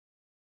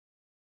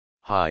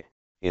Hi,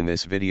 in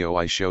this video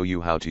I show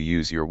you how to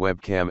use your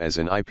webcam as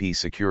an IP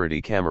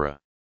security camera.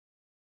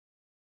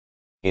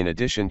 In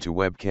addition to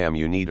webcam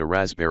you need a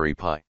Raspberry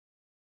Pi.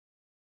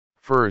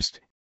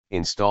 First,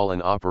 install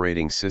an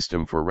operating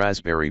system for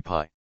Raspberry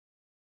Pi.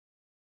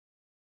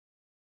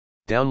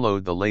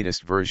 Download the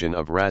latest version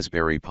of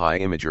Raspberry Pi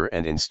Imager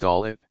and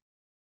install it.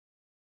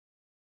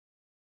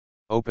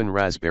 Open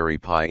Raspberry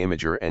Pi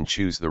Imager and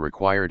choose the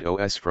required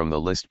OS from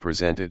the list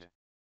presented.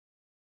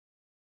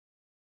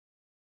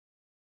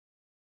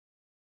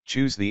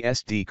 Choose the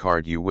SD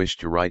card you wish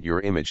to write your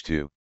image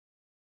to.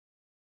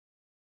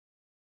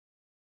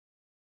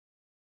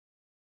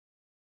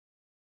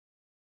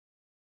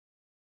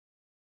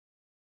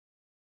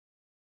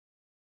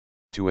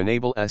 To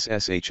enable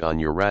SSH on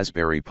your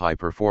Raspberry Pi,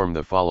 perform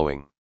the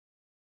following.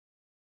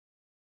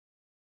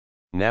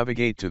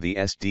 Navigate to the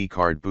SD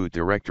card boot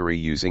directory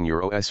using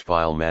your OS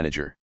file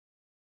manager.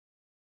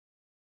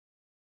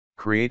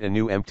 Create a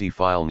new empty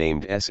file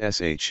named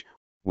SSH,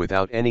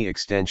 without any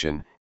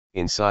extension,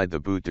 inside the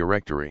boot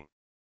directory.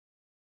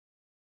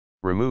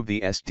 Remove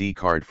the SD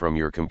card from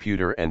your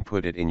computer and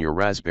put it in your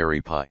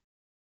Raspberry Pi.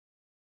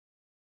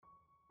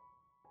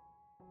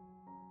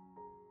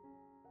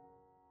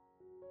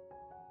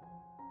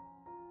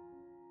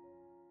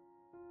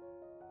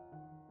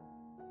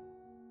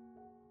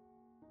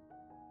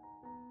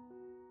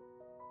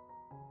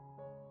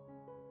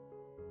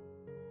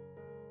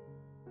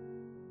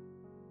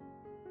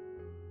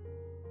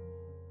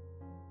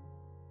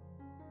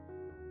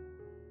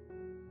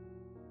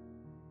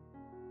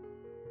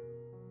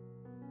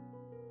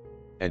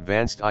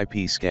 Advanced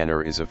IP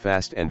Scanner is a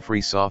fast and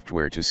free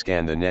software to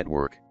scan the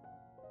network.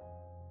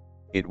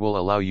 It will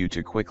allow you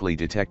to quickly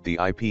detect the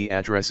IP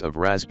address of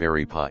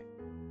Raspberry Pi.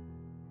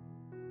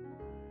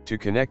 To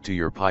connect to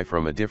your Pi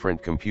from a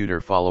different computer,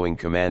 following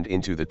command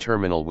into the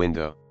terminal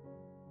window.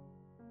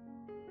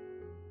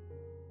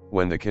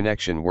 When the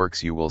connection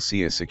works, you will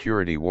see a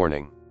security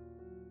warning.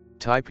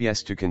 Type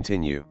yes to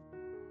continue.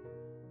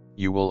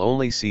 You will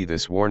only see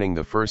this warning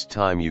the first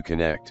time you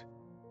connect.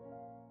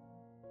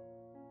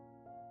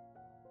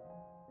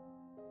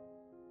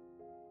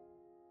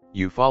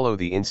 You follow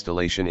the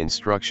installation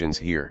instructions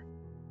here.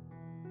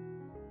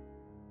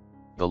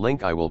 The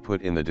link I will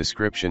put in the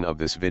description of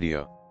this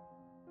video.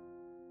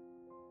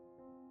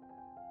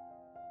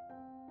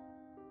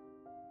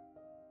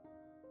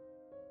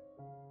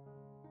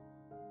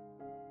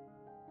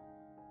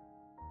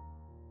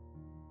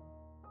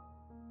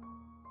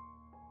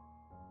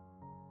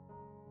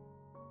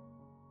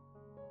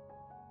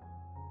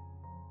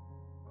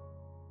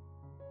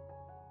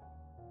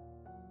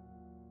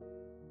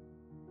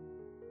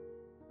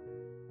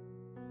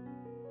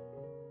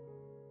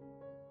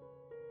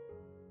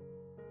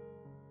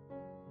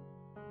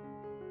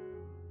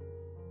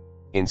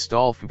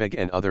 Install FBEG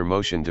and other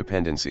motion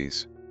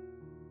dependencies.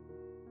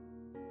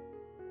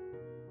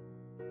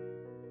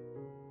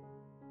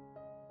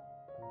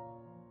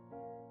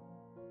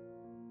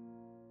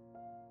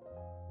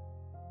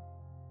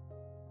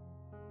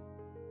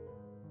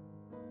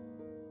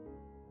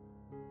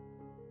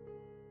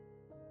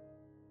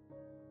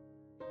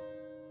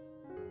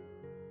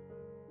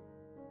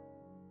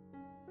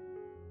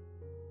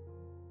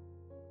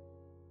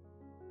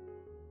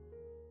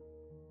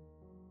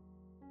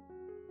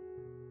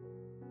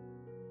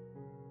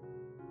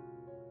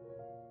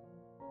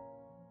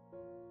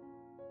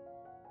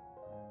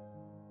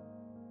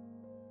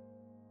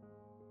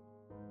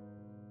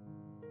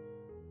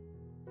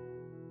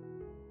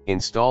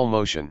 Install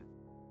motion.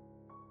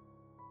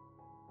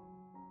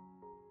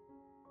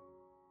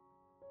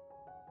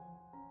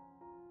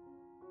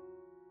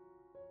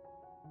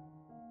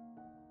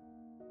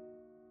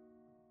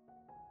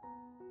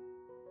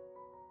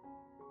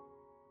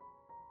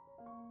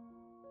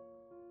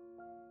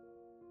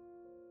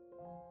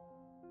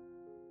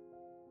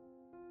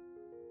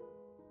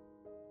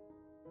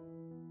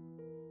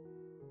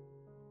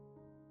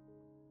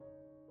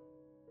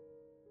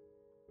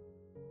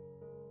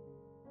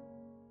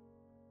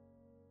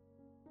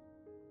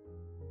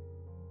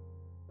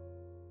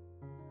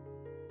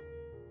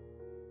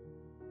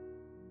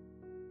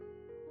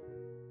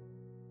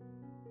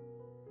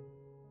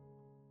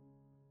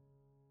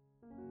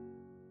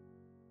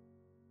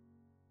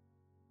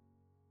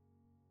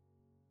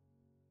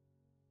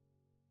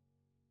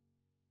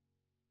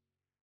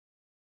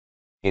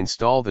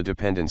 Install the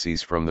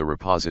dependencies from the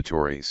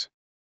repositories.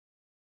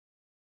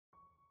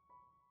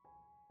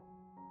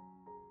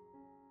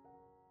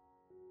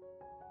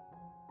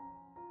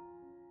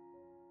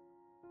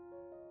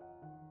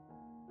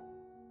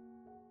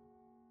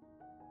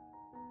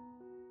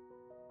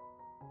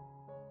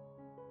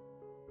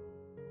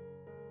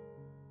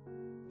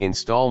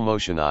 Install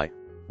MotionEye,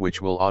 which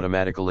will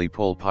automatically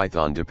pull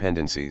Python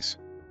dependencies.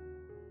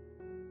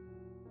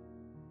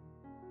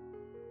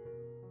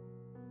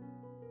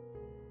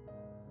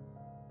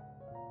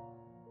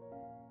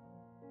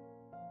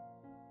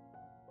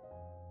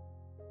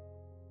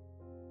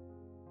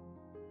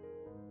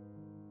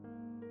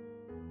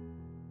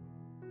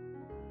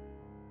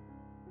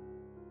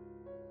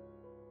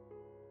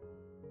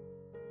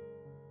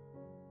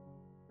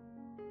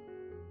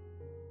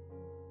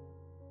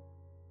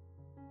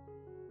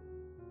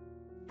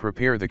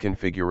 Prepare the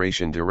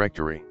configuration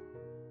directory.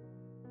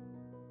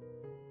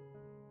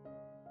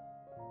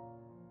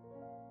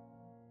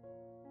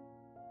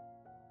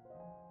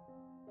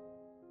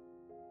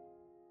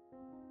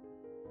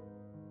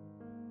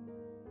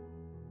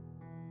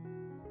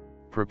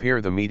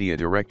 Prepare the media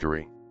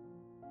directory.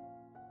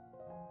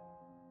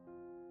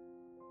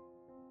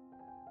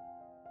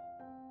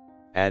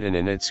 Add an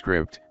init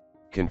script,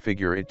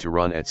 configure it to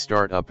run at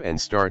startup and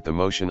start the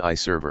Motion Eye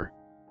server.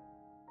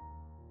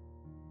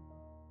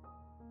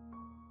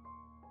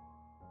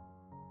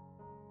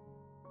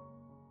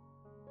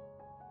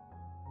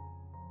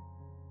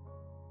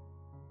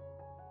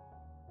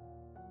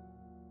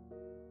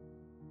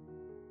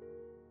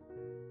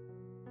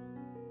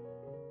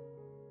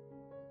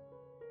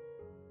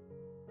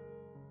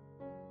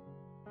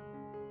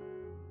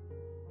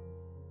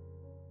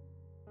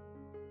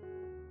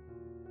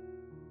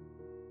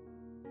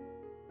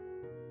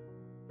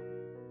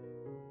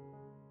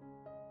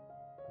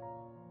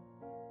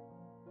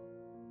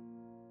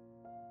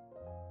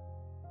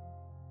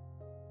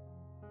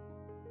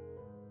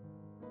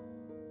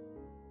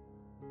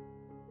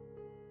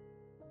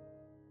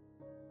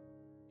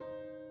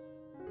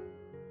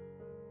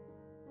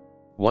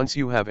 Once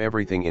you have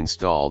everything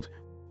installed,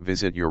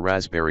 visit your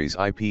Raspberry's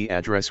IP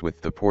address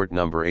with the port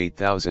number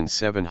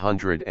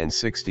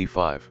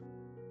 8765.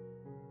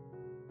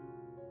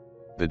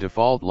 The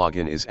default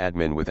login is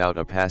admin without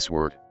a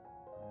password.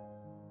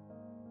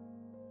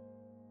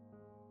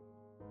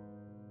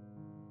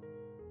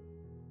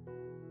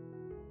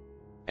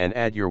 And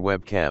add your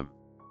webcam.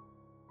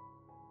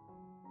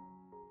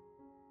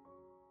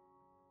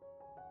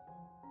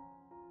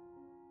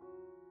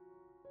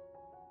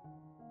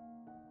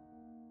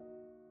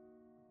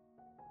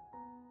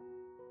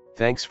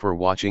 Thanks for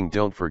watching.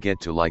 Don't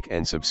forget to like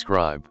and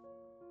subscribe.